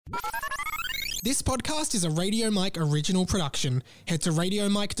This podcast is a Radio Mike original production. Head to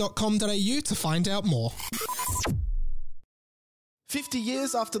radiomike.com.au to find out more. 50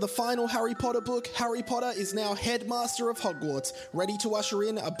 years after the final Harry Potter book, Harry Potter is now headmaster of Hogwarts, ready to usher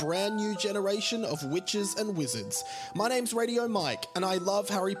in a brand new generation of witches and wizards. My name's Radio Mike, and I love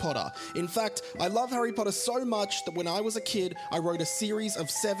Harry Potter. In fact, I love Harry Potter so much that when I was a kid, I wrote a series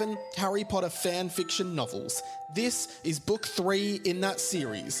of 7 Harry Potter fan fiction novels. This is book 3 in that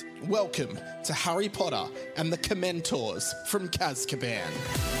series. Welcome to Harry Potter and the Dementors from Azkaban.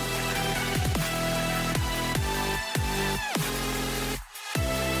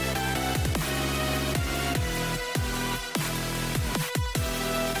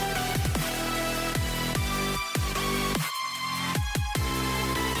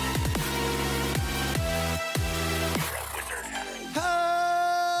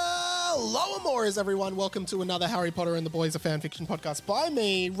 Everyone, welcome to another Harry Potter and the Boys of Fanfiction podcast by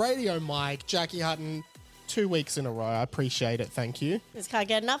me, Radio Mike, Jackie Hatton, 2 weeks in a row. I appreciate it, thank you. Just can't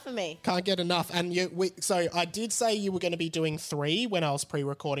get enough of me. Can't get enough. And so I did say you were going to be doing 3 when I was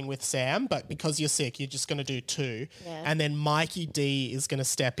pre-recording with Sam, but because you're sick, you're just going to do 2. Yeah. And then Mikey D is going to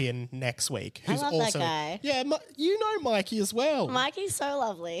step in next week. I love that guy. Yeah, you know Mikey as well. Mikey's so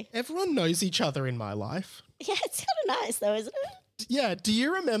lovely. Everyone knows each other in my life. Yeah, it's kind of nice though, isn't it? Yeah, do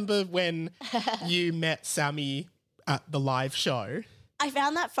you remember when you met Sammy at the live show? I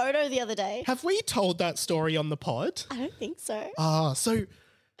found that photo the other day. Have we told that story on the pod? I don't think so. So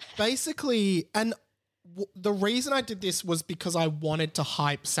basically, and the reason I did this was because I wanted to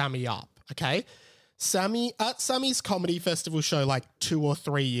hype Sammy up, okay? At Sammy's comedy festival show like 2 or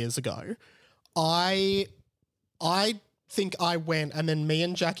 3 years ago, I think I went and then me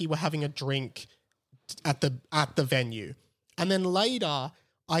and Jackie were having a drink at the venue. And then later,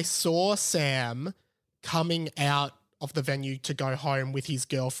 I saw Sam coming out of the venue to go home with his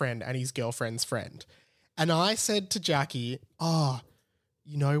girlfriend and his girlfriend's friend. And I said to Jackie, you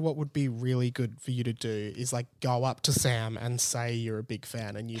know what would be really good for you to do is like go up to Sam and say you're a big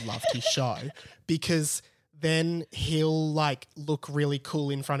fan and you loved his show, because then he'll like look really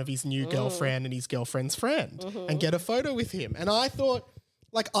cool in front of his new girlfriend and his girlfriend's friend and get a photo with him. And I thought,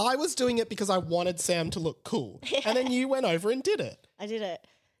 like, I was doing it because I wanted Sam to look cool. Yeah. And then you went over and did it. I did it.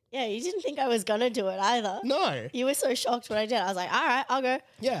 Yeah, you didn't think I was going to do it either. No. You were so shocked when I did. I was like, all right, I'll go.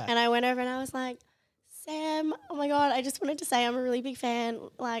 Yeah. And I went over and I was like, Sam, oh my God, I just wanted to say I'm a really big fan.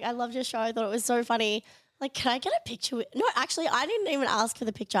 Like, I loved your show. I thought it was so funny. Like, can I get a picture? No, actually, I didn't even ask for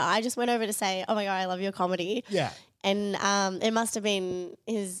the picture. I just went over to say, oh my God, I love your comedy. Yeah. And it must have been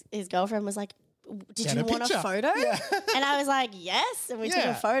his girlfriend was like, did you want a photo? Yeah. And I was like, yes. And we took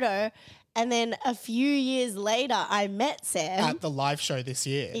a photo. And then a few years later, I met Sam. At the live show this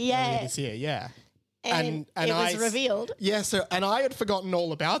year. Yeah. Earlier this year, yeah. And it was revealed. Yeah, and I had forgotten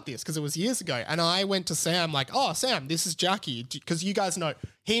all about this because it was years ago. And I went to Sam like, oh, Sam, this is Jackie. Because you guys know,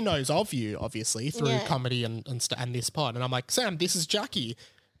 he knows of you, obviously, through comedy and this pod. And I'm like, Sam, this is Jackie.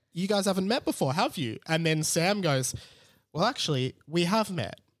 You guys haven't met before, have you? And then Sam goes, well, actually, we have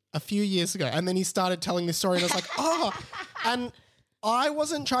met a few years ago. And then he started telling this story and I was like, oh. And I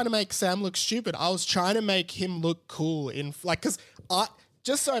wasn't trying to make Sam look stupid. I was trying to make him look cool because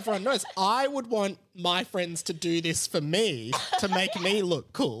just so everyone knows, I would want my friends to do this for me to make me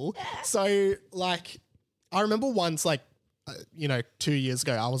look cool. So like, I remember once 2 years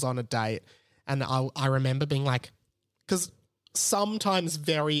ago, I was on a date and I remember being like, because sometimes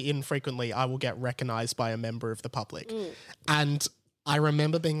very infrequently I will get recognized by a member of the public. And I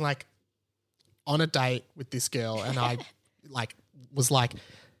remember being like on a date with this girl and I was like,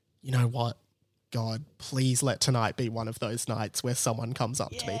 you know what? God, please let tonight be one of those nights where someone comes up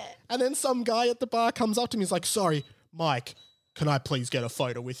to me. And then some guy at the bar comes up to me. He's like, sorry, Mike, can I please get a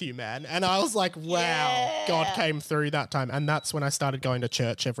photo with you, man? And I was like, wow, God came through that time. And that's when I started going to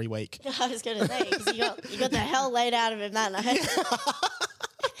church every week. I was going to say, because you got the hell laid out of him that night.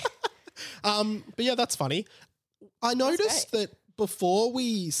 But yeah, that's funny. I noticed that before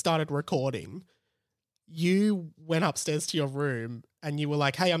we started recording, you went upstairs to your room and you were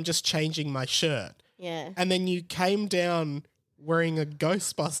like, hey, I'm just changing my shirt. Yeah. And then you came down wearing a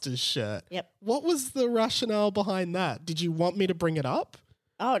Ghostbusters shirt. Yep. What was the rationale behind that? Did you want me to bring it up?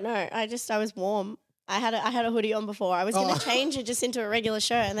 Oh, no. I was warm. I had a hoodie on before. I was going to change it just into a regular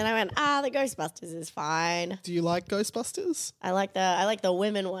shirt, and then I went, the Ghostbusters is fine. Do you like Ghostbusters? I like the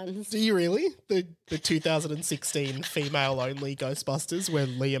women ones. Do you really? The 2016 female only Ghostbusters where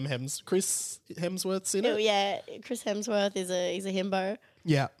Chris Hemsworth's in it? Oh yeah, Chris Hemsworth is a himbo.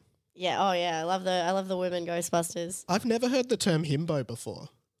 Yeah. Yeah. Oh yeah, I love the women Ghostbusters. I've never heard the term himbo before.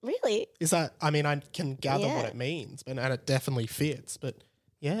 Really? Is that? I mean, I can gather what it means, and it definitely fits, but.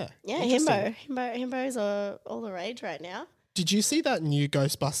 Yeah. Yeah, Interesting. Himbos are all the rage right now. Did you see that new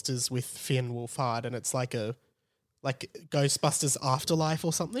Ghostbusters with Finn Wolfhard and it's like Ghostbusters Afterlife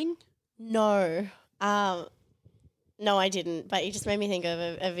or something? No. No, I didn't. But it just made me think of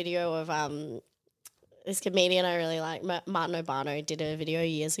a video of this comedian I really like, Martin O'Barno, did a video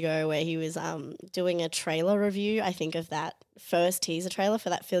years ago where he was doing a trailer review, I think, of that first teaser trailer for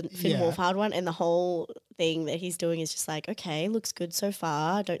that Finn Wolfhard one, and the whole thing that he's doing is just like, okay, looks good so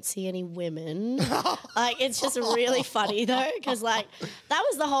far, don't see any women. Like, it's just really funny though, because like that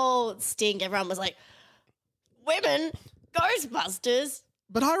was the whole stink. Everyone was like, women, Ghostbusters.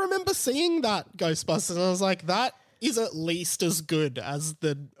 But I remember seeing that Ghostbusters and I was like, that is at least as good as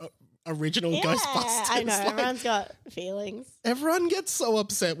the original Ghostbusters. I know, Like, everyone's got feelings. everyone gets so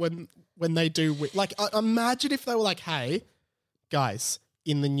upset when they do. Like, imagine if they were like, hey, guys,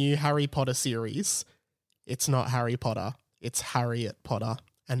 in the new Harry Potter series, it's not Harry Potter, it's Harriet Potter,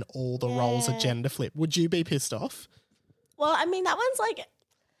 and all the roles are gender flip. Would you be pissed off? Well, I mean, that one's like,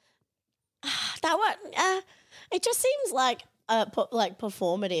 that one, it just seems like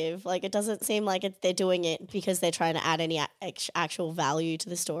performative. Like, it doesn't seem like they're doing it because they're trying to add any actual value to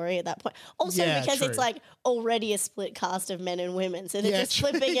the story at that point. Also, because true. it's like already a split cast of men and women, so they're just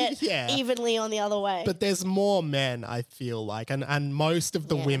flipping it evenly on the other way. But there's more men, I feel like, and most of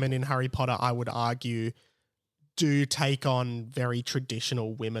the women in Harry Potter, I would argue, do take on very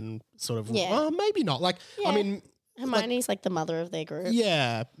traditional women sort of. Well, maybe not. Like, I mean, Hermione's like the mother of their group.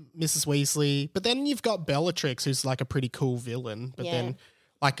 Yeah, Mrs. Weasley. But then you've got Bellatrix, who's like a pretty cool villain. But then,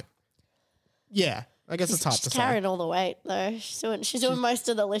 like, I guess it's hard to She's say. carrying all the weight though. She's doing most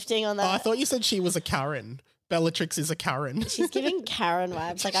of the lifting on that. Oh, I thought you said she was a Karen. Bellatrix is a Karen. She's giving Karen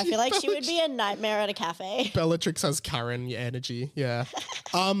vibes. Like, I feel like she would be a nightmare at a cafe. Bellatrix has Karen energy. Yeah.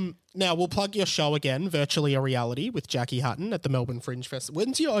 Now we'll plug your show again, Virtually a Reality with Jackie Hatton at the Melbourne Fringe Festival.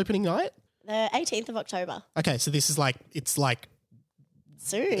 When's your opening night? The 18th of October. Okay, so this is like, it's like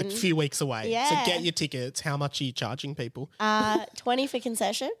soon. a few weeks away. Yeah. So get your tickets. How much are you charging people? 20 for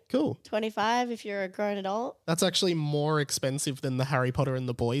concession. Cool. 25 if you're a grown adult. That's actually more expensive than the Harry Potter and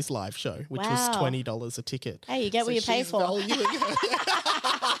the Boys live show, which was $20 a ticket. Hey, you get what you pay for.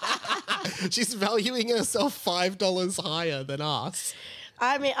 She's valuing herself $5 higher than us.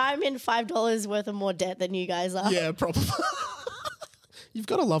 I mean, I'm in $5 worth of more debt than you guys are. Yeah, probably. You've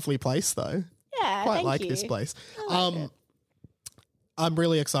got a lovely place though. Yeah, Quite like you. this place. I like it. I'm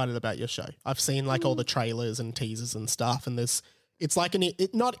really excited about your show. I've seen like all the trailers and teasers and stuff, and it's like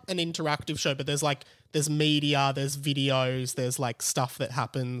not an interactive show, but there's media, there's videos, there's like stuff that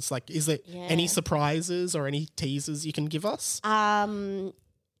happens. Like, is there any surprises or any teasers you can give us?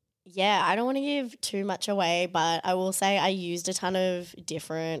 Yeah, I don't want to give too much away, but I will say I used a ton of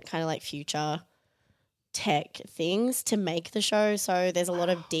different kind of like future tech things to make the show. So there's a lot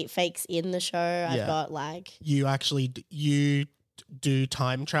of deep fakes in the show. I've got like... You do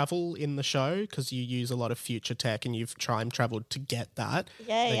time travel in the show because you use a lot of future tech and you've time traveled to get that.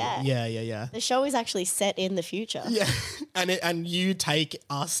 Yeah. The show is actually set in the future. Yeah, and you take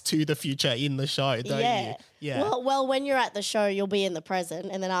us to the future in the show, don't you? Yeah. Well, when you're at the show, you'll be in the present,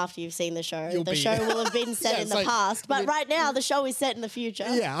 and then after you've seen the show, the show will have been set in the past. But right now, the show is set in the future.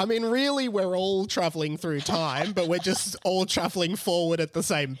 Yeah, I mean, really, we're all traveling through time, but we're just all traveling forward at the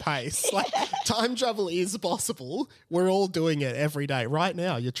same pace. Like, time travel is possible. We're all doing it every day. Right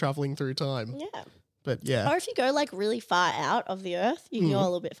now, you're traveling through time. Yeah. But yeah. Or if you go like really far out of the Earth, you can go a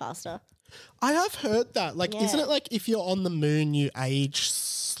little bit faster. I have heard that. Like, isn't it like if you're on the moon, you age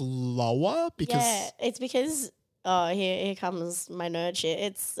slower? Because it's because here comes my nerd shit.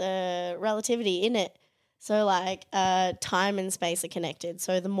 It's relativity in it. So like time and space are connected.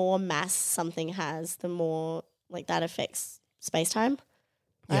 So the more mass something has, the more like that affects space time.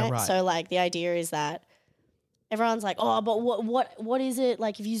 Right? Yeah, right. So like the idea is that everyone's like, oh, but what is it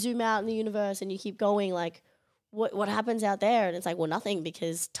like if you zoom out in the universe and you keep going, like what happens out there? And it's like, well, nothing,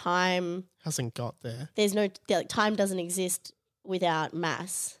 because time hasn't got there. There's no like, time doesn't exist without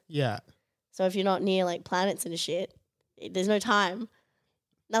mass. Yeah. So if you're not near like planets and shit, there's no time.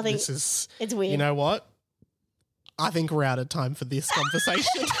 Nothing. It's weird. You know what? I think we're out of time for this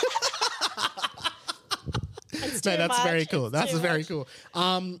conversation. No, that's very cool. That's very cool.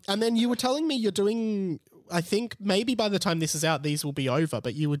 And then you were telling me you're doing, I think maybe by the time this is out, these will be over,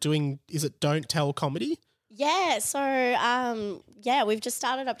 but you were doing, is it Don't Tell Comedy? Yeah. So, we've just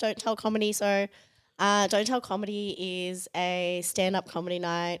started up Don't Tell Comedy. So, Don't Tell Comedy is a stand-up comedy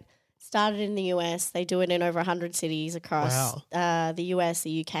night. Started in the US. They do it in over 100 cities across the US,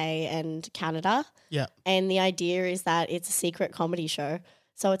 the UK, and Canada. Yeah. And the idea is that it's a secret comedy show.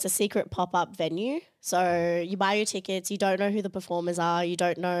 So it's a secret pop-up venue. So you buy your tickets. You don't know who the performers are. You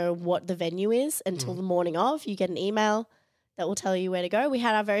don't know what the venue is until the morning of. You get an email that will tell you where to go. We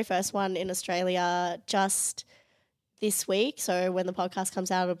had our very first one in Australia just this week. So when the podcast comes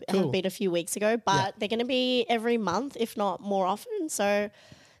out, it'll have been a few weeks ago. But they're going to be every month, if not more often. So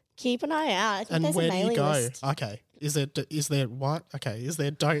keep an eye out. I think there's a mailing list. Okay. Is there what? Okay. Is there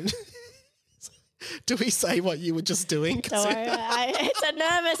don't... Do we say what you were just doing? Don't worry, it's a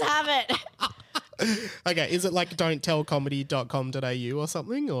nervous habit. Okay, is it like don'ttellcomedy.com.au or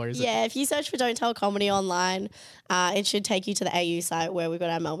something? Or is it? Yeah, if you search for Don't Tell Comedy online, it should take you to the AU site where we've got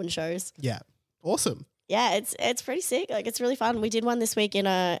our Melbourne shows. Yeah. Awesome. Yeah, it's pretty sick. Like, it's really fun. We did one this week in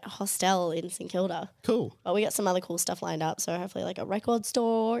a hostel in St Kilda. Cool. But we got some other cool stuff lined up. So hopefully like a record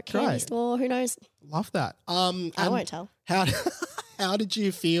store, candy store, who knows? Love that. I won't tell. How did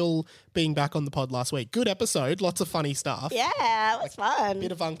you feel being back on the pod last week? Good episode, lots of funny stuff. Yeah, it was fun.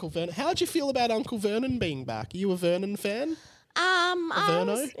 Bit of Uncle Vernon. How did you feel about Uncle Vernon being back? Are you a Vernon fan? Look, I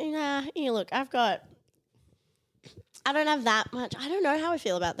don't have that much. I don't know how I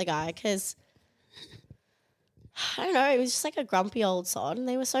feel about the guy because I don't know. He was just like a grumpy old sod, and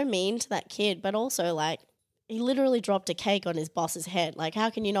they were so mean to that kid. But also, like, he literally dropped a cake on his boss's head. Like, how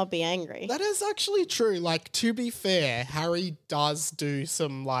can you not be angry? That is actually true. Like, to be fair, Harry does do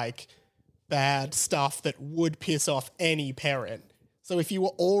some, like, bad stuff that would piss off any parent. So if you were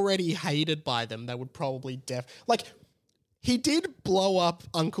already hated by them, they would probably like, he did blow up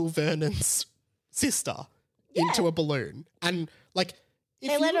Uncle Vernon's sister into a balloon. And, like...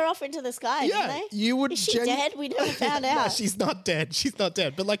 They let her off into the sky, didn't they? You would... Is she dead? We never found out. No, she's not dead. She's not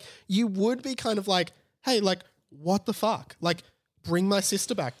dead. But, like, you would be kind of like... Hey, like, what the fuck? Like, bring my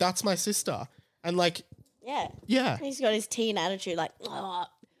sister back. That's my sister. And, like... Yeah. He's got his teen attitude, like, oh,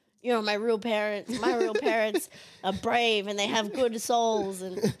 you know, my real parents are brave and they have good souls.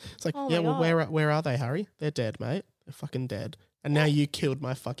 And it's like, well, where are they, Harry? They're dead, mate. They're fucking dead. And now you killed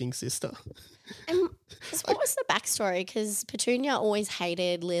my fucking sister. And what was the backstory? Because Petunia always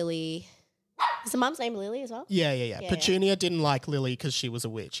hated Lily. Is the mum's name Lily as well? Yeah. Petunia didn't like Lily because she was a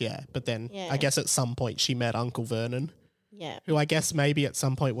witch, But then I guess at some point she met Uncle Vernon. Yeah. Who I guess maybe at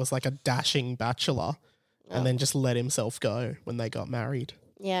some point was like a dashing bachelor and then just let himself go when they got married.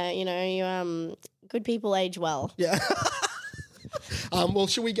 Yeah, you know, good people age well. Yeah. Well,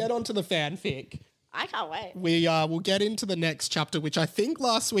 should we get on to the fanfic? I can't wait. We'll get into the next chapter, which I think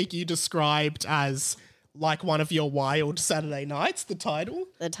last week you described as like one of your wild Saturday nights, the title.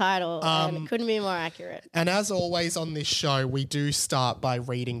 And it couldn't be more accurate. And as always on this show, we do start by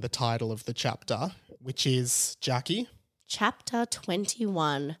reading the title of the chapter, which is, Jackie? Chapter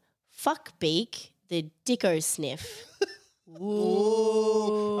 21, Fuck Beak, the Dicko Sniff.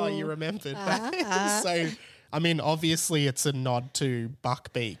 Ooh. Oh, you remembered. So... I mean, obviously it's a nod to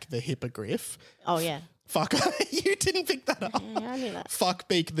Buckbeak, the hippogriff. Oh, yeah. Fuck, you didn't pick that up. Yeah, I knew that.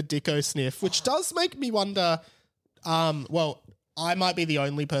 Fuckbeak, the Dicko Sniff, which does make me wonder, well, I might be the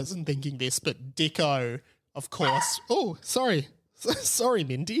only person thinking this, but Dicko, of course. Oh, sorry. Sorry,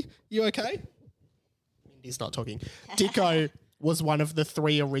 Mindy. You okay? Mindy's not talking. Dicko was one of the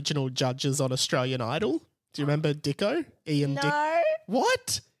 3 original judges on Australian Idol. Do you remember Dicko? Ian No.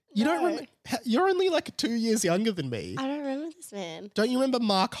 What? You don't remember? You're only like 2 years younger than me. I don't remember this man. Don't you remember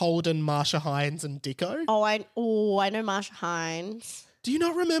Mark Holden, Marsha Hines, and Dicko? Oh, I know Marsha Hines. Do you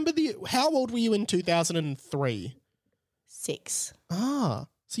not remember how old were you in 2003? 6. Ah,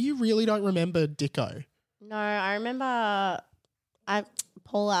 so you really don't remember Dicko? No, I remember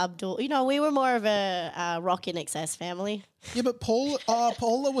Paula Abdul. You know, we were more of a Rock in Excess family. Yeah, but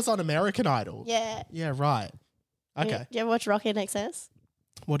Paula was on American Idol. Yeah. Yeah, right. Okay. Do you ever watch Rock in Excess?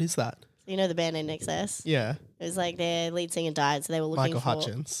 What is that? You know the band In Excess? Yeah. It was like their lead singer died, so they were looking Michael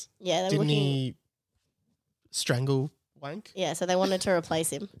Hutchins. Yeah, they were Didn't looking. he strangle wank? Yeah, so they wanted to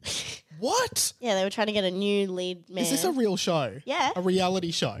replace him. What? Yeah, they were trying to get a new lead man. Is this a real show? Yeah. A reality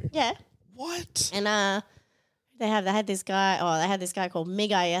show? Yeah. What? And they had this guy. Oh, they had this guy called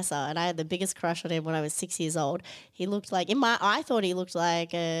Mig Iessa, and I had the biggest crush on him when I was 6 years old. He looked like I thought he looked like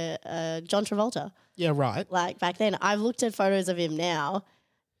John Travolta. Yeah, right. Like back then. I've looked at photos of him now.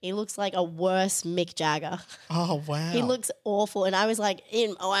 He looks like a worse Mick Jagger. Oh, wow. He looks awful. And I was like,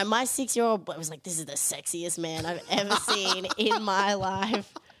 my 6-year-old boy was like, this is the sexiest man I've ever seen in my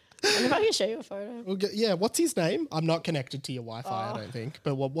life. And if I can show you a photo. Yeah, what's his name? I'm not connected to your Wi-Fi, I don't think.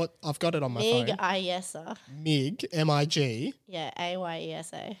 But what I've got it on my phone. Mig Iessa. Mig, M-I-G. Yeah,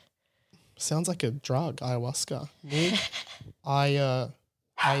 A-Y-E-S-A. Sounds like a drug, ayahuasca. Mig,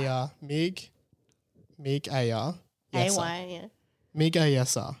 Mig, A-Y, A-Y, yeah. Mig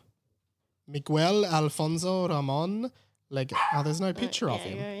Iessa. Miguel Alfonso Ramon Oh, there's no picture of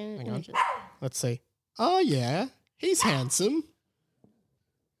him. Yeah, Hang on. Let's see. Oh, yeah. He's handsome.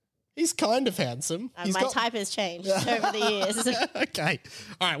 He's kind of handsome. My type has changed over the years. Okay.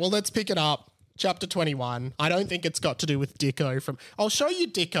 All right. Well, let's pick it up. Chapter 21. I don't think it's got to do with Dicko from... I'll show you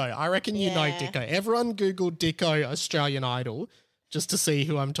Dicko. I reckon you know Dicko. Everyone Google Dicko Australian Idol just to see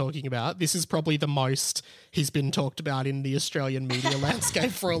who I'm talking about. This is probably the most he's been talked about in the Australian media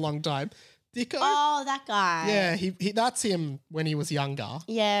landscape for a long time. Dicko? Oh, that guy. Yeah, he that's him when he was younger.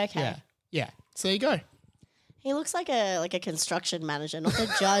 Yeah, okay. Yeah. So there you go. He looks like a construction manager, not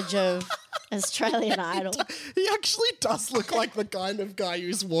the judge of Australian Idol. He actually does look like the kind of guy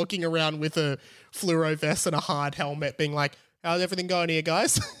who's walking around with a fluoro vest and a hard helmet being like, how's everything going here,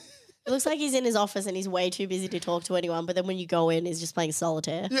 guys? It looks like he's in his office and he's way too busy to talk to anyone, but then when you go in, he's just playing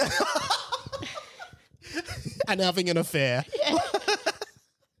solitaire. Yeah. And having an affair. Yeah.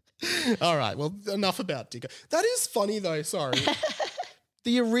 All right, well, enough about Dicko. That is funny though, sorry.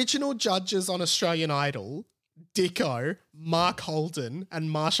 The original judges on Australian Idol, Dicko, Mark Holden, and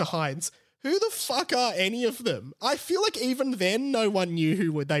Marsha Hines, who the fuck are any of them? I feel like even then no one knew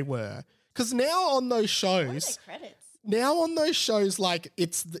who they were. Because now on those shows... What are their credits? Now on those shows, like,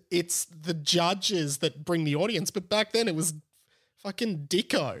 it's the judges that bring the audience, but back then it was fucking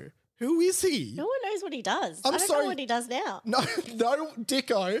Dicko. Who is he? No one knows what he does. I don't know what he does now. No,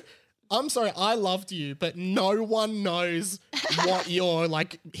 Dicko. I'm sorry, I loved you, but no one knows what your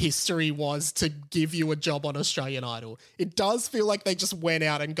like history was to give you a job on Australian Idol. It does feel like they just went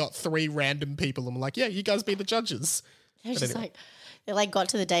out and got 3 random people and were like, yeah, you guys be the judges. They're just like, they like got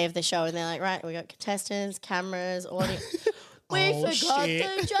to the day of the show and they're like, right, we got contestants, cameras, audience. We forgot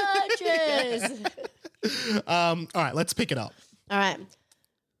the judges. All right, let's pick it up. All right.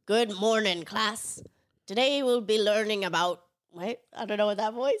 Good morning, class. Today we'll be learning about... Wait, I don't know what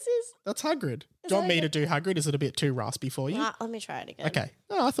that voice is. That's Hagrid. Do you want me to do Hagrid? Is it a bit too raspy for you? Let me try it again. Okay.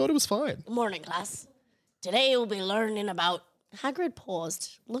 No, I thought it was fine. Good morning, class. Today we'll be learning about... Hagrid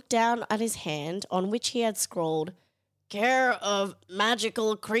paused, looked down at his hand on which he had scrawled, care of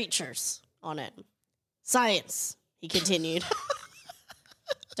magical creatures on it. Science, he continued.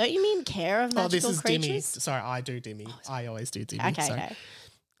 Don't you mean care of magical creatures? Dimmy. Sorry, I do Dimmy. I always do Dimmy. Okay.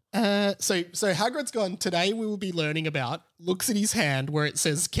 So Hagrid's gone, today we will be learning about, looks at his hand where it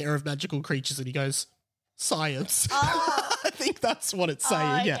says care of magical creatures and he goes, science. Oh. I think that's what it's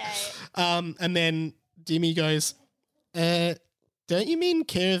saying, okay. yeah. And then Dimmy goes, don't you mean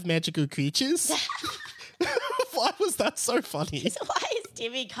care of magical creatures? Why was that so funny? So why is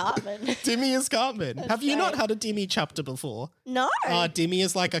Dimmy Cartman? Dimmy is Cartman. Have you great. not had a Dimmy chapter before? No. Dimmy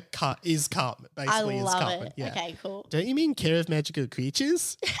is like is Cartman, basically. I is love Cartman. it. Yeah. Okay, cool. Don't you mean care of magical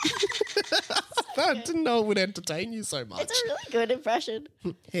creatures? I didn't know it would entertain you so much. It's a really good impression.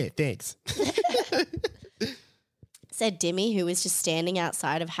 Hey, thanks. Said Dimmy, who was just standing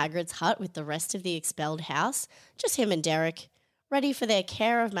outside of Hagrid's hut with the rest of the expelled house, just him and Derek, ready for their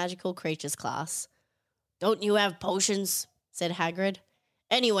care of magical creatures class. Don't you have potions? Said Hagrid.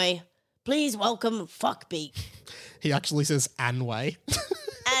 Anyway, please welcome Fuckbeak. He actually says Anway.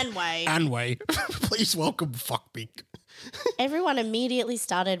 Anway. Anway. Please welcome Fuckbeak. Everyone immediately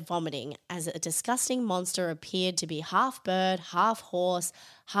started vomiting as a disgusting monster appeared to be half bird, half horse,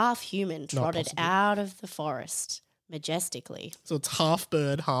 half human, trotted out of the forest majestically. So it's half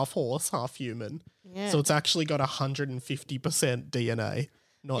bird, half horse, half human. Yeah. So it's actually got 150% DNA,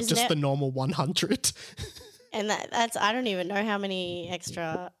 not just the normal 100. And that's, I don't even know how many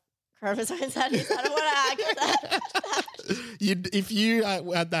extra chromosomes that is. I don't want to argue that. If you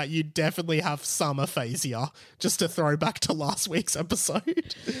had that, you'd definitely have some aphasia, just to throw back to last week's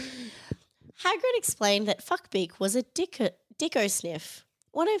episode. Hagrid explained that Fuckbeak was a Hipposniff,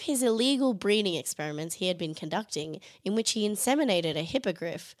 one of his illegal breeding experiments he had been conducting, in which he inseminated a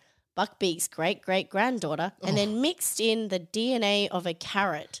hippogriff, Buckbeak's great-great-granddaughter, and then mixed in the DNA of a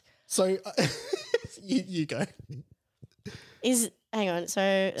carrot. So, you go. Hang on,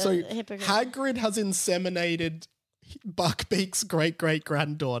 so hippogriff. Hagrid has inseminated Buckbeak's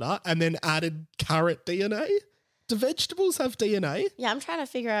great-great-granddaughter and then added carrot DNA? Do vegetables have DNA? Yeah, I'm trying to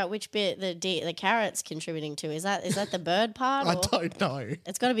figure out which bit the carrot's contributing to. Is that the bird part? I don't know.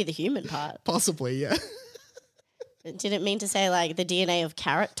 It's got to be the human part. Possibly, yeah. Did it mean to say like the DNA of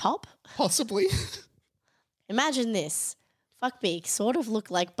Carrot Top? Possibly. Imagine this. Fuckbeak sort of looked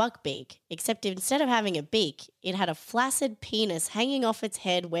like Buckbeak, except instead of having a beak, it had a flaccid penis hanging off its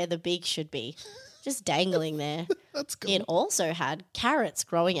head where the beak should be, just dangling there. That's cool. It also had carrots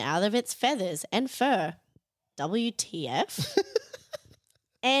growing out of its feathers and fur. WTF?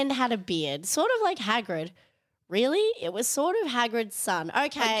 And had a beard, sort of like Hagrid. Really? It was sort of Hagrid's son.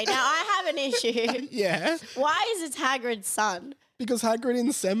 Okay, now I have an issue. Yeah. Why is it Hagrid's son? Because Hagrid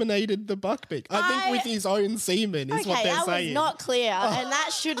inseminated the buckbeak. I think with his own semen is what they're saying. Okay, that was not clear, and that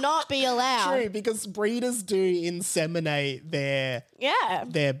should not be allowed. True, because breeders do inseminate their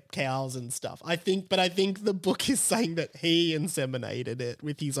cows and stuff. I think the book is saying that he inseminated it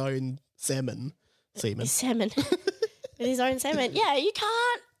with his own semen. Semen. With his own semen. Yeah, you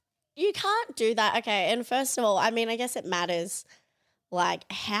can't do that. Okay, and first of all, I mean, I guess it matters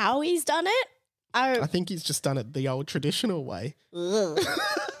like how he's done it. I think he's just done it the old traditional way. Don't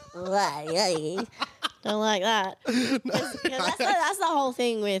like that. That's the whole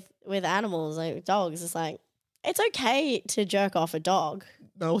thing with animals, like dogs. It's like, it's okay to jerk off a dog.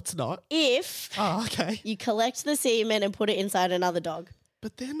 No, it's not. If you collect the semen and put it inside another dog.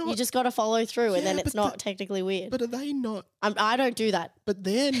 But they're not. You just got to follow through and then it's not technically weird. But are they not? I don't do that. But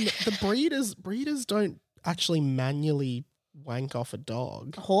then the breeders don't actually manually wank off a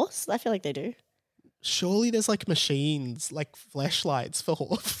dog. A horse? I feel like they do. Surely there's like machines, like fleshlights for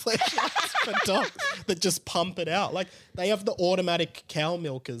dogs that just pump it out. Like they have the automatic cow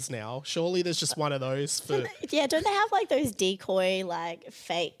milkers now. Surely there's just one of those for. Don't they have like those decoy like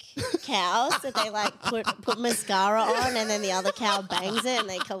fake cows that they like put mascara on and then the other cow bangs it and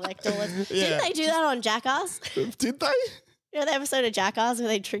they collect all it? Yeah. Didn't they do that on Jackass? Did they? You know the episode of Jackass where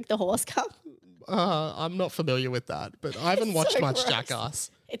they drink the horse cum? I'm not familiar with that, but I haven't watched much Jackass.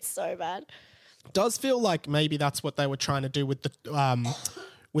 It's so bad. Does feel like maybe that's what they were trying to do with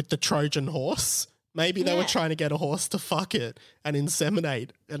the Trojan horse. Maybe they were trying to get a horse to fuck it and inseminate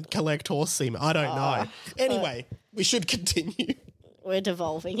and collect horse semen. I don't know. Anyway, we should continue. We're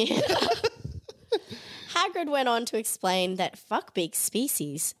devolving here. Hagrid went on to explain that fuckbeak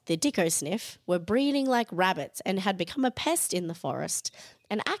species, the Hipposniff, were breeding like rabbits and had become a pest in the forest.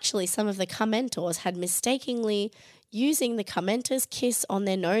 And actually some of the Commentors had mistakenly using the Commentor's kiss on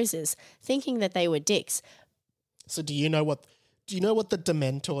their noses, thinking that they were dicks. So do you know what the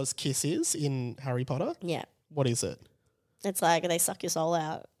Dementor's kiss is in Harry Potter? Yeah. What is it? It's like they suck your soul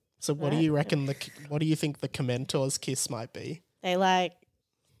out. So what do you reckon what do you think the Commentor's kiss might be?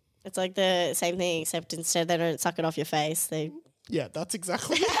 It's like the same thing, except instead they don't suck it off your face. Yeah, that's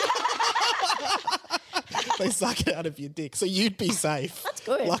exactly They suck it out of your dick. So you'd be safe. That's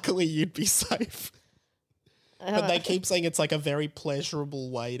good. Luckily you'd be safe. But they keep saying it's like a very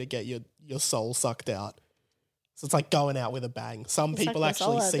pleasurable way to get your soul sucked out. So it's like going out with a bang. Some people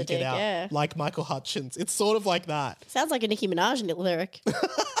actually seek it out, like Michael Hutchins. It's sort of like that. Sounds like a Nicki Minaj lyric.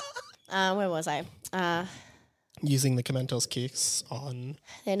 Where was I? Using the Commentor's kiss on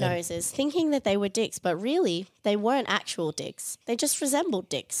their noses, thinking that they were dicks, but really they weren't actual dicks. They just resembled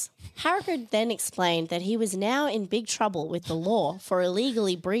dicks. Hagrid then explained that he was now in big trouble with the law for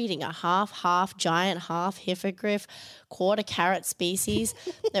illegally breeding a half giant, half hippogriff, quarter carrot species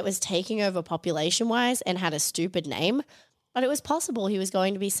that was taking over population-wise and had a stupid name. But it was possible he was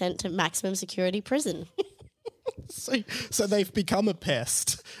going to be sent to maximum security prison. So they've become a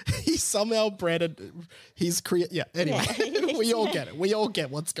pest. He's somehow bred anyway, we all get it. We all get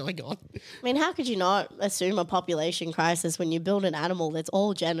what's going on. I mean, how could you not assume a population crisis when you build an animal that's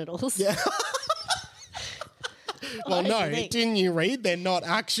all genitals? Yeah. Well, no, didn't you read? They're not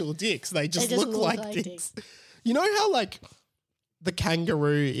actual dicks. They just look like dicks. You know how like the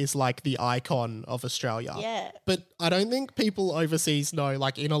kangaroo is like the icon of Australia. Yeah. But I don't think people overseas know,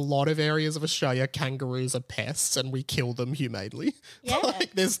 like in a lot of areas of Australia, kangaroos are pests and we kill them humanely. Yeah.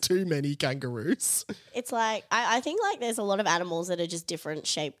 Like there's too many kangaroos. It's like, I think like there's a lot of animals that are just different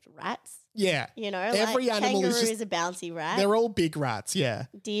shaped rats. Yeah. You know, every like animal kangaroo is a bouncy rat. They're all big rats, yeah.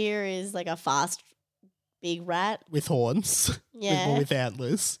 Deer is like a fast big rat. With horns. Yeah. With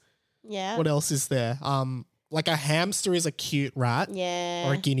antlers. Yeah. What else is there? Like a hamster is a cute rat. Yeah.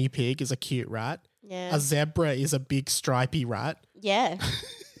 Or a guinea pig is a cute rat. Yeah. A zebra is a big stripy rat. Yeah.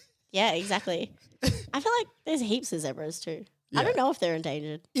 Yeah, exactly. I feel like there's heaps of zebras too. Yeah. I don't know if they're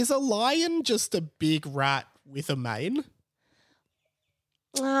endangered. Is a lion just a big rat with a mane?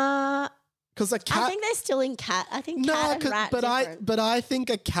 Because a cat. I think they're still in cat. I think cat and rat different. But I think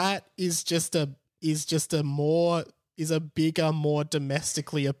a cat is a bigger, more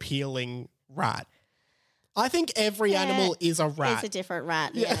domestically appealing rat. I think every animal is a rat. It's a different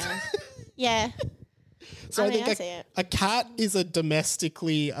rat. Yeah. Yeah. So I think a cat is a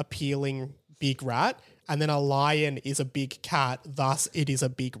domestically appealing big rat, and then a lion is a big cat, thus it is a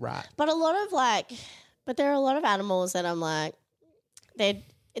big rat. But there are a lot of animals that I'm like, they've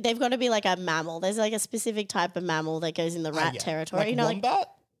got to be like a mammal. There's like a specific type of mammal that goes in the rat territory. Like you know, wombat?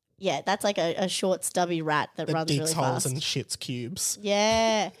 Yeah, that's like a short stubby rat that runs really fast. Digs holes and shits cubes.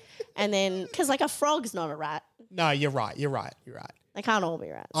 Yeah. And then, because like a frog's not a rat. No, you're right. They can't all be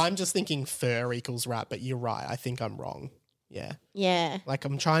rats. I'm just thinking fur equals rat, but you're right. I think I'm wrong. Yeah. Yeah. Like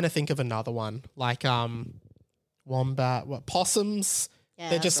I'm trying to think of another one. Like wombat, possums. Yeah,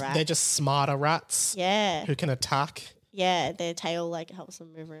 they're that's rat. smarter rats. Yeah. Who can attack. Yeah, their tail like helps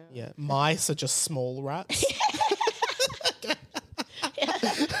them move around. Yeah. Mice are just small rats. Yeah.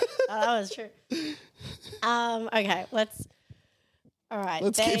 Oh, that was true. Okay, let's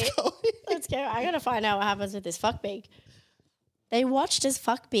keep going. Let's go. I gotta find out what happens with this fuckbeak. They watched as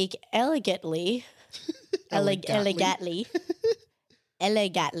fuckbeak elegantly. So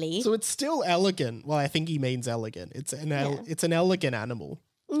it's still elegant. Well, I think he means elegant. It's an elegant animal.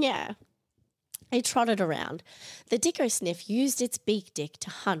 Yeah. It trotted around. The Hipposniff used its beak dick to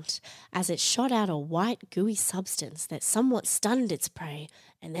hunt as it shot out a white gooey substance that somewhat stunned its prey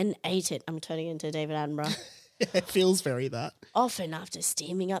and then ate it. I'm turning into David Attenborough. It feels very that. Often after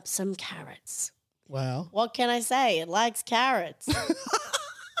steaming up some carrots. Wow. What can I say? It likes carrots.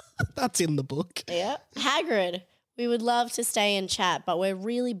 That's in the book. Yeah. Hagrid, we would love to stay and chat, but we're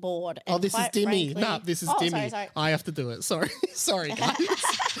really bored. And this is Dimmy. frankly, No, this is Dimmy. Sorry. I have to do it. Sorry. Sorry, guys.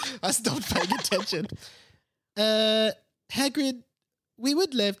 I stopped paying attention. Hagrid, we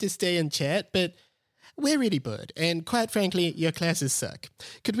would love to stay and chat, but we're really bored. And quite frankly, your classes suck.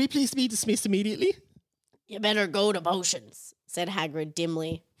 Could we please be dismissed immediately? You better go to potions, said Hagrid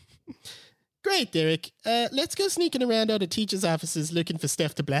dimly. Great, Derek. Let's go sneaking around other teachers' offices looking for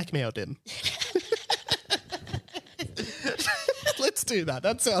stuff to blackmail them. Let's do that.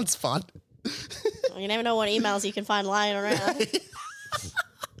 That sounds fun. You never know what emails you can find lying around.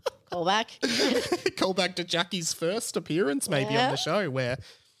 Call back. Call back to Jackie's first appearance maybe on the show where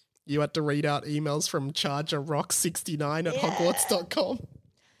you had to read out emails from ChargerRock69 at Hogwarts.com.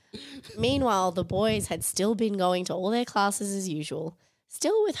 Meanwhile, the boys had still been going to all their classes as usual,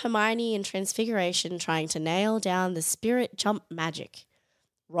 still with Hermione in Transfiguration trying to nail down the spirit jump magic.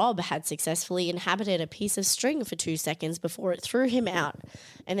 Rob had successfully inhabited a piece of string for 2 seconds before it threw him out,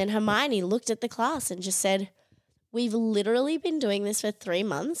 and then Hermione looked at the class and just said, "We've literally been doing this for 3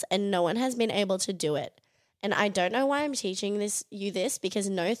 months and no one has been able to do it. And I don't know why I'm teaching you this because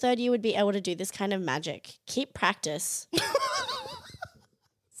no third year would be able to do this kind of magic. Keep practice."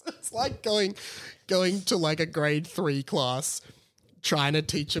 It's like going to like a grade 3 class, trying to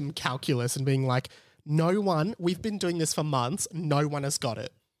teach them calculus and being like, we've been doing this for months, no one has got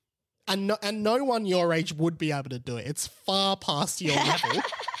it. And no one your age would be able to do it. It's far past your level.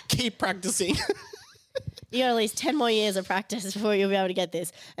 Keep practicing. You got at least 10 more years of practice before you'll be able to get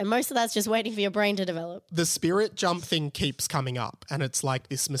this. And most of that's just waiting for your brain to develop. The spirit jump thing keeps coming up, and it's like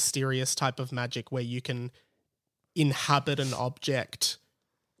this mysterious type of magic where you can inhabit an object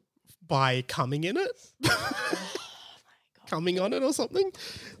by coming in it. Coming on it or something.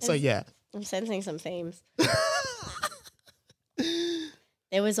 So yeah. I'm sensing some themes.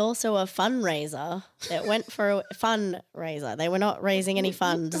 There was also a fundraiser that went for a fundraiser. They were not raising any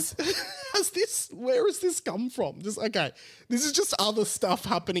funds. Where has this come from? This is just other stuff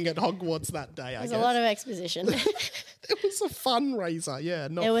happening at Hogwarts that day, I guess. There's a lot of exposition. It was a fundraiser, yeah.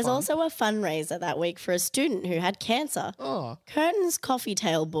 There was also a fundraiser that week for a student who had cancer. Oh. Curtin's coffee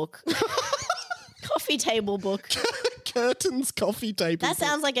table book. Coffee table book. Curtin's coffee table That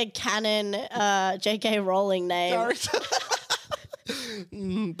sounds like a canon J.K. Rowling name.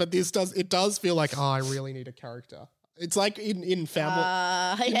 But it does feel like, I really need a character. It's like in Family,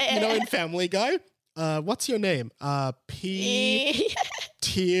 in Family Guy. What's your name? Peter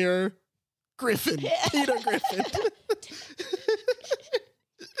Griffin. Peter Griffin.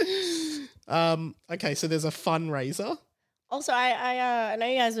 Okay, so there's a fundraiser. Also, I know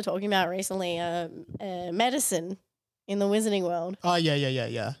you guys were talking about recently medicine in the Wizarding World. Oh,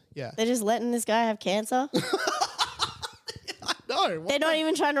 yeah. They're just letting this guy have cancer. No. They're not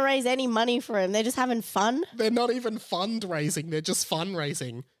even trying to raise any money for him. They're just having fun. They're not even fundraising. They're just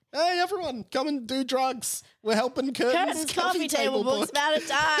fundraising. Hey, everyone, come and do drugs. We're helping Curtin's coffee table book's about to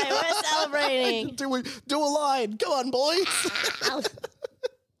die. We're celebrating. do a line. Go on, boys.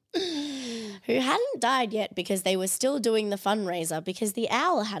 Who hadn't died yet because they were still doing the fundraiser because the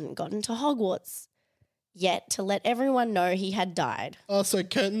owl hadn't gotten to Hogwarts yet to let everyone know he had died. Oh, so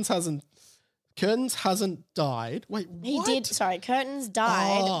Curtin's hasn't died. Wait, what? He did. Sorry, Curtin's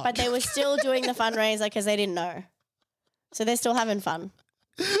died, but they were still doing the fundraiser because they didn't know. So they're still having fun.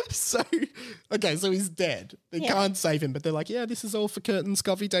 So he's dead. They can't save him, but they're like, yeah, this is all for Curtin's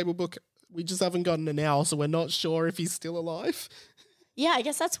coffee table book. We just haven't gotten an owl, so we're not sure if he's still alive. Yeah, I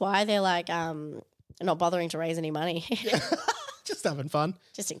guess that's why they're like not bothering to raise any money. Just having fun.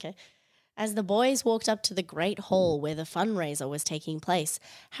 Just in case. As the boys walked up to the great hall where the fundraiser was taking place,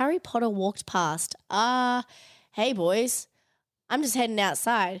 Harry Potter walked past. Hey boys, I'm just heading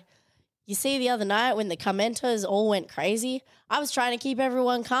outside. You see, the other night when the commenters all went crazy, I was trying to keep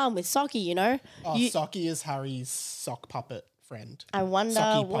everyone calm with Socky, you know. Oh, Socky is Harry's sock puppet friend. I wonder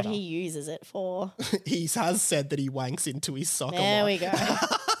Socky what Potter. he uses it for. He has said that he wanks into his sock There a lot. we go.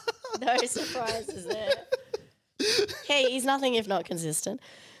 No surprises there. Hey, he's nothing if not consistent.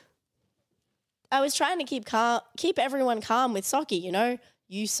 I was trying to keep everyone calm with Socky, you know.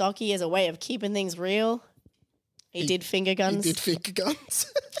 Use Socky as a way of keeping things real. He did finger guns. He did finger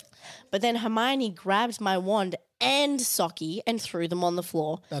guns. But then Hermione grabbed my wand and Socky and threw them on the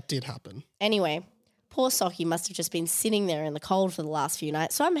floor. That did happen. Anyway, poor Socky must have just been sitting there in the cold for the last few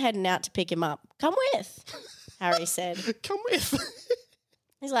nights, so I'm heading out to pick him up. Come with, Harry said. Come with.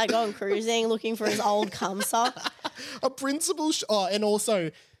 He's like going cruising, looking for his old cum sock. A principal and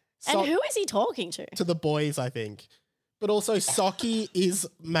also And who is he talking to? to the boys, I think. But also Socky is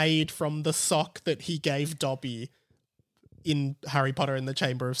made from the sock that he gave Dobby in Harry Potter and the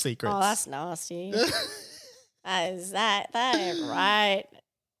Chamber of Secrets. Oh, that's nasty. that ain't right.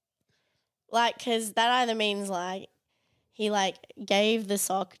 Like, because that either means, like, he, like, gave the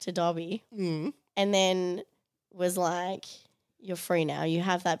sock to Dobby and then was like, you're free now. You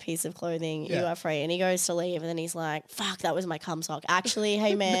have that piece of clothing. Yeah. You are free. And he goes to leave and then he's like, fuck, that was my cum sock. Actually,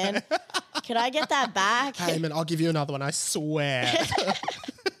 hey, man, can I get that back? Hey, man, I'll give you another one, I swear.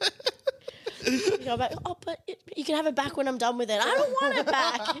 You go back, oh, but you can have it back when I'm done with it. I don't want it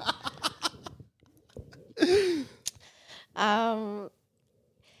back.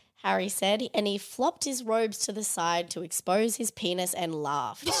 Harry said, and he flopped his robes to the side to expose his penis and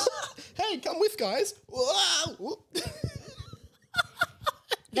laughed. Hey, come with, guys. Whoa.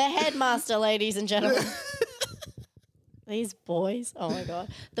 The headmaster, ladies and gentlemen. These boys, oh my God.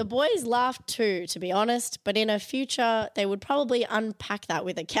 The boys laughed too, to be honest, but in a future, they would probably unpack that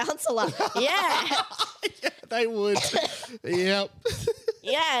with a counsellor. Yeah. Yeah, they would. Yep.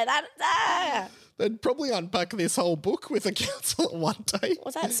 Yeah, that. They'd probably unpack this whole book with a counsellor one day.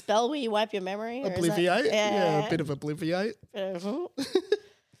 What's that spell where you wipe your memory? Or is that- Obliviate? Yeah, a bit of obliviate. And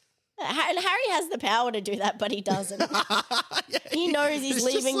Harry has the power to do that, but he doesn't. Yeah, He knows he's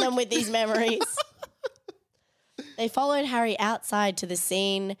leaving them with these memories. They followed Harry outside to the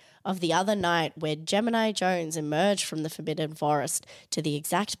scene of the other night where Gemini Jones emerged from the Forbidden Forest to the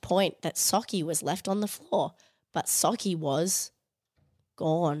exact point that Socky was left on the floor. But Socky was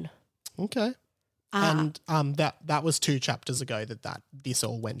gone. Okay. And that was 2 chapters ago that this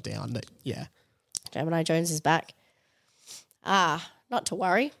all went down. Yeah. Gemini Jones is back. Not to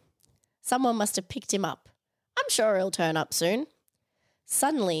worry. Someone must have picked him up. I'm sure he'll turn up soon.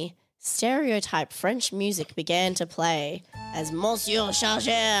 Suddenly, stereotype French music began to play as Monsieur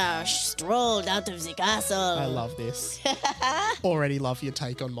Charger strolled out of the castle. I love this. Already love your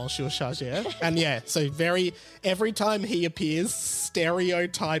take on Monsieur Charger. And yeah, so every time he appears,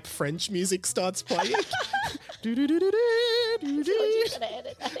 stereotype French music starts playing.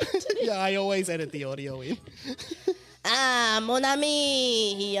 Yeah, I always edit the audio in. Mon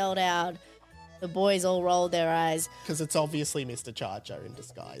ami, he yelled out. The boys all rolled their eyes. Because it's obviously Mr. Charger in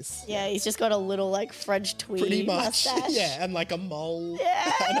disguise. Yeah, he's just got a little, like, French tweed Pretty much. mustache. Yeah, and like a mole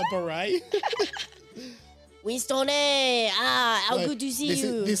Yeah. and a beret. Winstone, how good to see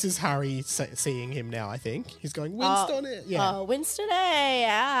you. This is Harry seeing him now, I think. He's going, Winston. Yeah. Oh, Winston,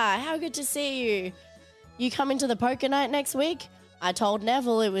 how good to see you. You coming to the poker night next week? I told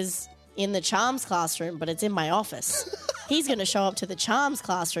Neville it was in the Charms classroom, but it's in my office. He's going to show up to the Charms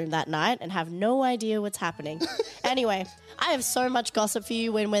classroom that night and have no idea what's happening. Anyway, I have so much gossip for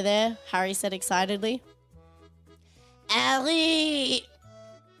you when we're there, Harry said excitedly. Harry!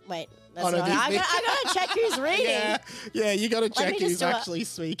 Wait, that's not... I gotta check who's reading. Yeah, you gotta check me who's just do actually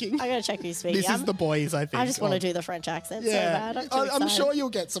speaking. I gotta check who's speaking. This is the boys, I think. I just want to do the French accent so bad. I'm, I'm sure you'll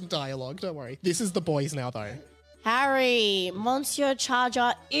get some dialogue, don't worry. This is the boys now, though. Harry, Monsieur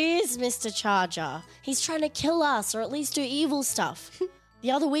Charger is Mr. Charger. He's trying to kill us or at least do evil stuff.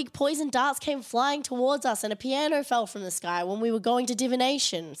 The other week, poison darts came flying towards us and a piano fell from the sky when we were going to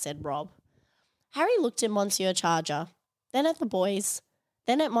divination, said Rob. Harry looked at Monsieur Charger, then at the boys,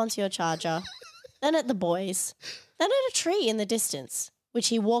 then at Monsieur Charger, then at the boys, then at a tree in the distance, which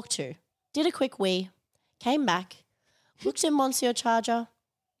he walked to, did a quick wee, came back, looked at Monsieur Charger,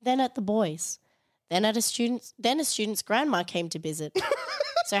 then at the boys. Then a student's grandma came to visit.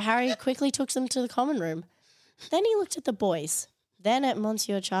 So Harry quickly took them to the common room. Then he looked at the boys. Then at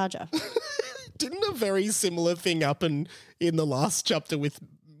Monsieur Charger. Didn't a very similar thing happen in the last chapter with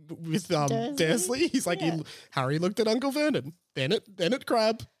Dursley? He's like, Harry looked at Uncle Vernon. Then at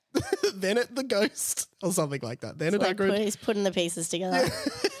Crab. Then at the ghost. Or something like that. Then at Hagrid. He's putting the pieces together.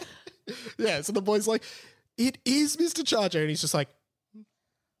 Yeah, so the boy's like, it is Mr. Charger. And he's just like,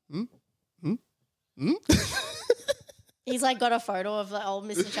 He's like got a photo of the old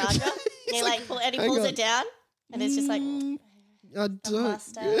Mr. Charger. And he like hang pulls on. it down and it's just like I a don't.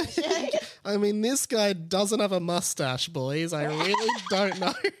 mustache. I mean, this guy doesn't have a mustache, boys. I really don't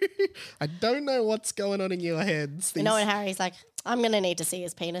know. I don't know what's going on in your heads. You know when Harry's like, I'm going to need to see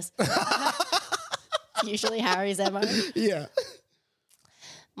his penis. Usually Harry's MO. Yeah.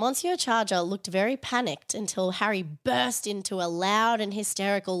 Monsieur Charger looked very panicked until Harry burst into a loud and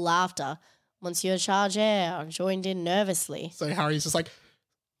hysterical laughter. Monsieur Charger joined in nervously. So Harry's just like,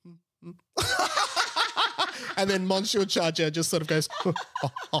 and then Monsieur Charger just sort of goes,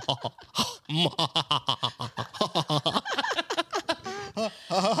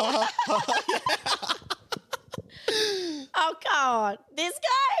 Oh, come on. This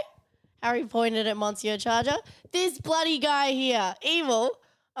guy? Harry pointed at Monsieur Charger. This bloody guy here. Evil.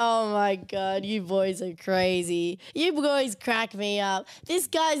 Oh, my God. You boys are crazy. You boys crack me up. This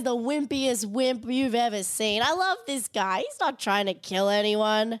guy's the wimpiest wimp you've ever seen. I love this guy. He's not trying to kill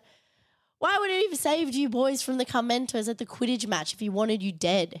anyone. Why would he have saved you boys from the Commentors at the Quidditch match if he wanted you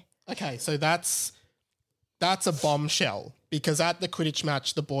dead? okay, so that's a bombshell because at the Quidditch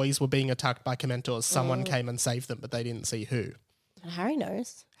match, the boys were being attacked by Commentors. Someone came and saved them, but they didn't see who. Harry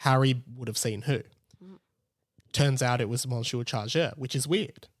knows. Harry would have seen who. Turns out it was Monsieur Charger, which is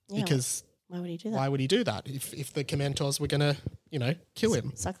weird because Why would he do that? why would he do that if the Commentors were going to, kill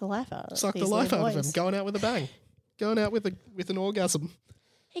him? Suck the life out of Suck the these life little out of him, boys. going out with a bang, going out with an orgasm.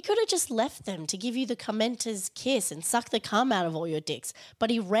 He could have just left them to give you the Commentor's kiss and suck the cum out of all your dicks, but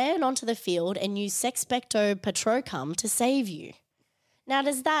he ran onto the field and used Sexpecto Patrocum to save you. Now,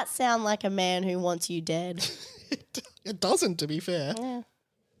 does that sound like a man who wants you dead? It doesn't, to be fair. Yeah.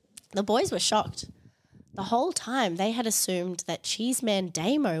 The boys were shocked. The whole time they had assumed that Cheeseman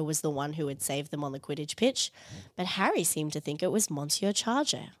Damo was the one who had saved them on the Quidditch pitch, but Harry seemed to think it was Monsieur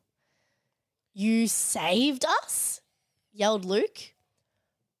Charger. You saved us? Yelled Luke.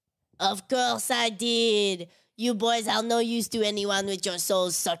 Of course I did. You boys are no use to anyone with your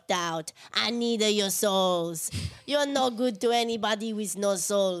souls sucked out. I need your souls. You're no good to anybody with no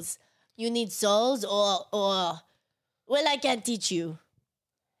souls. You need souls or well, I can teach you.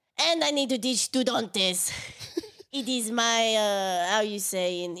 And I need to teach studentes. It is my, how you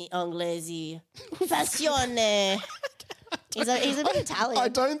say in Inglesi, passione. He's a bit Italian. I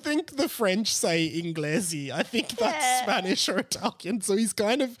don't think the French say inglesi. I think that's Spanish or Italian. So he's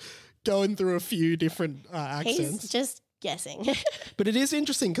kind of going through a few different accents. He's just guessing. But it is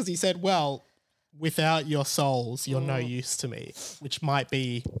interesting because he said, well, without your souls, you're no use to me, which might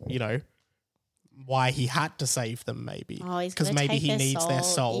be, why he had to save them maybe. Oh, he's because gonna maybe take he their needs their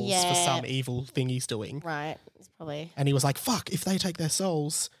soul. souls for Yeah. some evil thing he's doing. Right. It's probably. And he was like, fuck, if they take their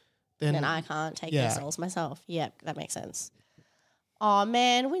souls, then I can't take Yeah. their souls myself. Yep, that makes sense. Oh,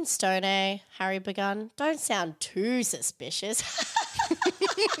 man, Winstone, Harry begun. Don't sound too suspicious.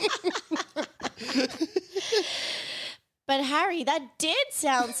 But Harry, that did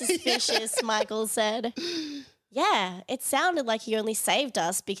sound suspicious, Michael said. Yeah, it sounded like he only saved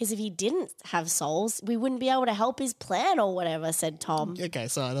us because if he didn't have souls, we wouldn't be able to help his plan or whatever, said Tom. Okay,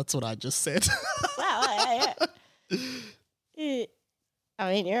 so that's what I just said. Wow, yeah.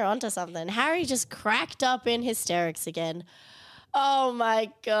 I mean, you're onto something. Harry just cracked up in hysterics again. Oh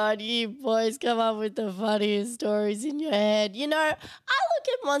my God, you boys come up with the funniest stories in your head. I look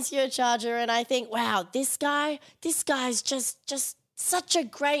at Monsieur Charger and I think, wow, this guy's just such a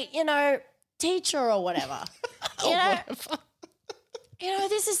great, teacher or whatever. Whatever.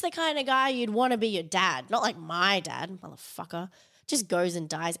 This is the kind of guy you'd want to be your dad. Not like my dad, motherfucker. Just goes and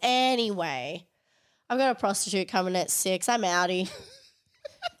dies. Anyway, I've got a prostitute coming at 6. I'm outie.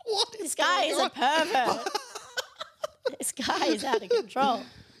 What is This guy is a pervert. This guy is out of control.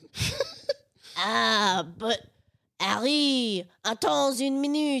 But Harry, attends une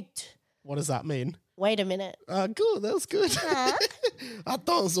minute. What does that mean? Wait a minute. Good, that was good.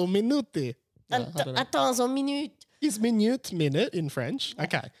 Attends une minute. I don't know. Attends une minute. Is minute minute in French?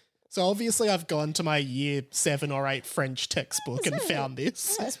 Okay. So obviously I've gone to my year 7 or 8 French textbook and found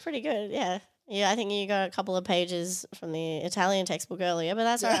this. That's pretty good, yeah. Yeah, I think you got a couple of pages from the Italian textbook earlier, but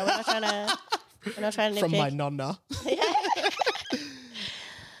that's all right. We're not trying to From nitpick. my nonna.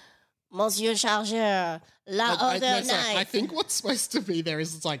 Monsieur Charger, la other night. I think what's supposed to be there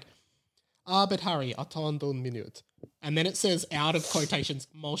is it's like, but Harry, attends une minute. And then it says out of quotations,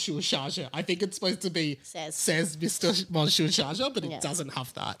 Monsieur Charger. I think it's supposed to be says Mr. Monsieur Charger, but it doesn't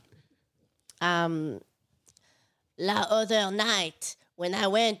have that. La other night, when I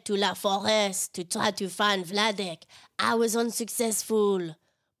went to La Forest to try to find Vladek, I was unsuccessful.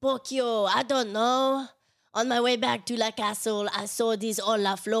 Pokio, I don't know. On my way back to La Castle, I saw this on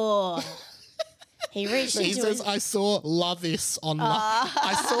la floor. He reached He into says, his... I saw la this on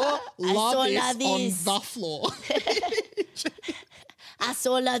I saw la this on the floor. I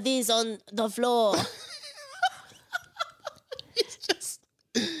saw la this on the floor. It's just...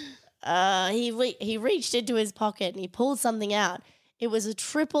 He reached into his pocket and he pulled something out. It was a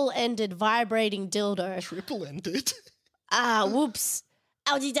triple-ended vibrating dildo. Triple-ended? Whoops.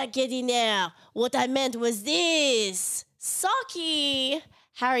 How did that get in there? What I meant was this. Socky!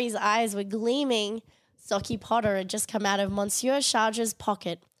 Harry's eyes were gleaming. Socky Potter had just come out of Monsieur Charger's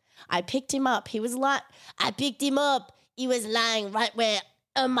pocket. I picked him up. He was lying right where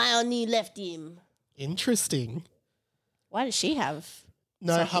Hermione left him. Interesting. Why does she have...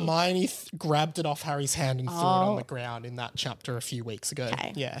 No, Socky? Hermione grabbed it off Harry's hand and threw it on the ground in that chapter a few weeks ago.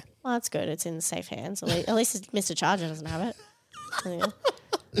 Okay. Yeah. Well, that's good. It's in safe hands. At least Mr. Charger doesn't have it. Yeah.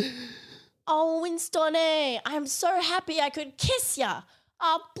 Oh, Winstone, I'm so happy I could kiss ya.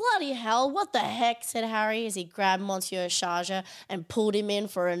 Oh, bloody hell, what the heck, said Harry as he grabbed Monsieur Charger and pulled him in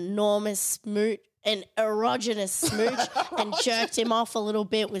for an enormous an erogenous smooch and jerked him off a little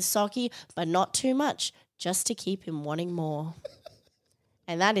bit with Socky, but not too much, just to keep him wanting more.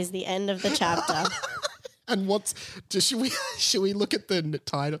 And that is the end of the chapter. And should we look at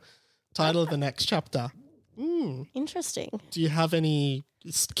the title of the next chapter? Interesting. Do you have any,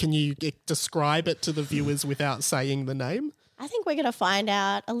 can you describe it to the viewers without saying the name? I think we're going to find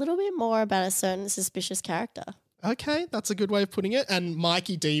out a little bit more about a certain suspicious character. Okay, that's a good way of putting it. And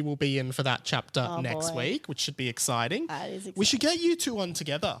Mikey D will be in for that chapter next week, which should be exciting. That is exciting. We should get you two on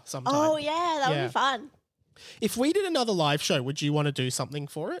together sometime. Oh, yeah, that would be fun. If we did another live show, would you want to do something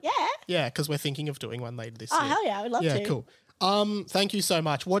for it? Yeah. Yeah, because we're thinking of doing one later this year. Oh, hell yeah, I would love to. Yeah, cool. Thank you so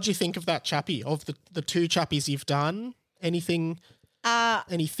much. What do you think of that chappie? Of the two chappies you've done? Anything?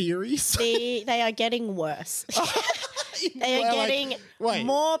 Any theories? They are getting worse. They are getting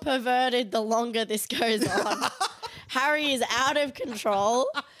more perverted the longer this goes on. Harry is out of control.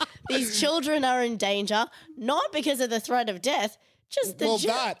 These children are in danger, not because of the threat of death, just the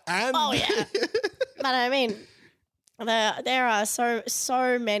that and oh yeah. But I mean, there are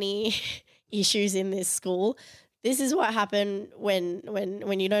so many issues in this school. This is what happened when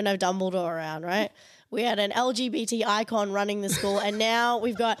you don't have Dumbledore around, right? We had an LGBT icon running the school, and now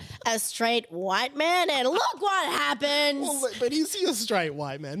we've got a straight white man, and look what happens. Well, but is he a straight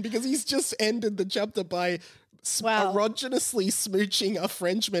white man? Because he's just ended the chapter by erogeously smooching a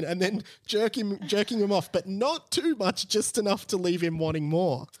Frenchman and then jerking him off, but not too much, just enough to leave him wanting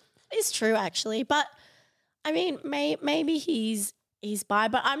more. It's true, actually, but I mean, maybe he's bi,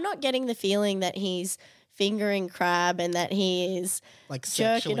 but I'm not getting the feeling that he's fingering Crab and that he is like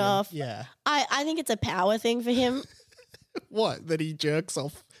jerking off. Yeah. I think it's a power thing for him. What? That he jerks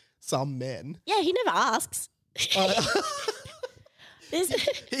off some men? Yeah, he never asks.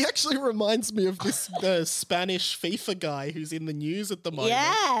 He actually reminds me of the Spanish FIFA guy who's in the news at the moment.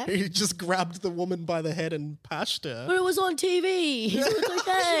 Yeah. Who just grabbed the woman by the head and pashed her. But it was on TV. He was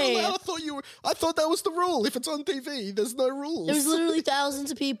okay. I thought that was the rule. If it's on TV, there's no rules. There was literally thousands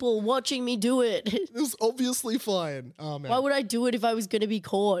of people watching me do it. It was obviously fine. Oh man. Why would I do it if I was going to be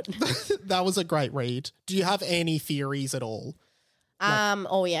caught? That was a great read. Do you have any theories at all? Anything.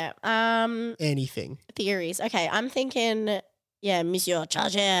 Theories. Okay, I'm thinking, Monsieur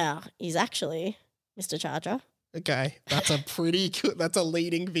Charger is actually Mr. Charger. Okay, that's a pretty good, that's a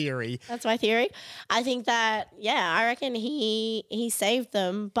leading theory. That's my theory. I think that, I reckon he saved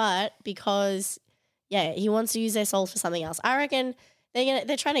them, but because, he wants to use their souls for something else. I reckon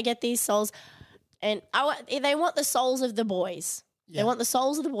they're trying to get these souls, and they want the souls of the boys. Yeah. They want the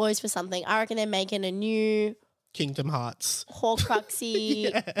souls of the boys for something. I reckon they're making a new Kingdom Hearts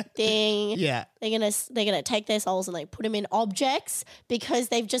Horcruxy thing. Yeah, they're gonna take their souls and like put them in objects because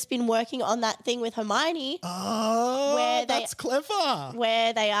they've just been working on that thing with Hermione. Oh, that's clever.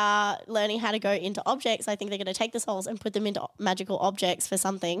 Where they are learning how to go into objects. I think they're gonna take the souls and put them into magical objects for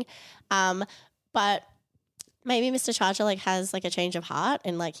something. But maybe Mr. Charger has a change of heart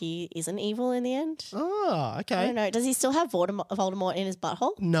and he isn't evil in the end. Oh, okay. I don't know. Does he still have Voldemort in his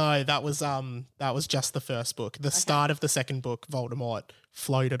butthole? No, that was just the first book. The start of the second book, Voldemort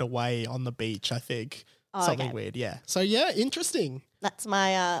floated away on the beach, I think. Something weird, yeah. So interesting. That's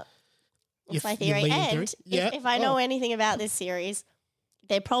my my theory. And if I know anything about this series,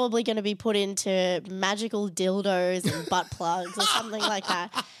 they're probably going to be put into magical dildos and butt plugs or something like that.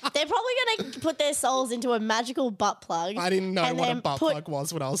 They're probably going to put their souls into a magical butt plug. I didn't know what a butt plug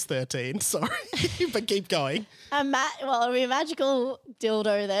was when I was 13. Sorry, but keep going. It'll be a magical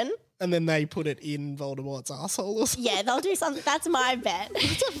dildo then. and then they put it in Voldemort's asshole or something. Yeah, they'll do something. That's my bet.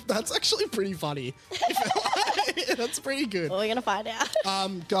 That's actually pretty funny. That's pretty good. Well, we're going to find out.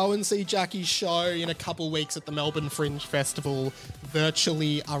 Go and see Jackie's show in a couple weeks at the Melbourne Fringe Festival.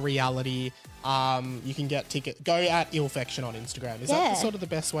 Virtually a reality. You can get tickets. Go at Illfection on Instagram. Is that sort of the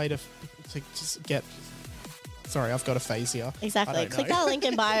best way to just get... Sorry, I've got aphasia. Exactly. Click that link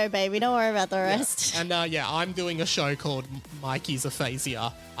in bio, baby. Don't worry about the rest. And I'm doing a show called Mikey's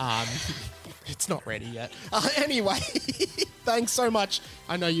Aphasia. It's not ready yet. Anyway, thanks so much.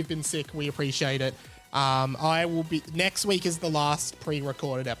 I know you've been sick. We appreciate it. I will be... Next week is the last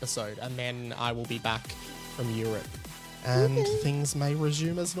pre-recorded episode, and then I will be back from Europe. And things may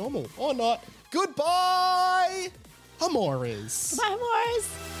resume as normal. Or not. Goodbye, Amores. Goodbye, Amores.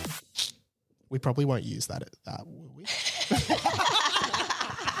 We probably won't use that, will we?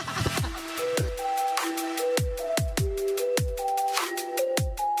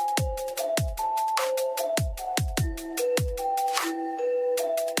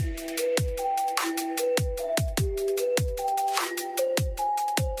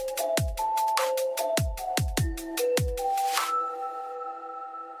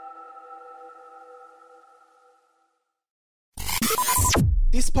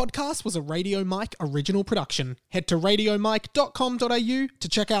 This podcast was a Radio Mike original production. Head to radiomike.com.au to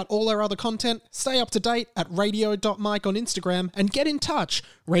check out all our other content, stay up to date at radio.mike on Instagram, and get in touch,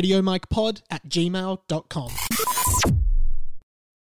 radiomikepod@gmail.com.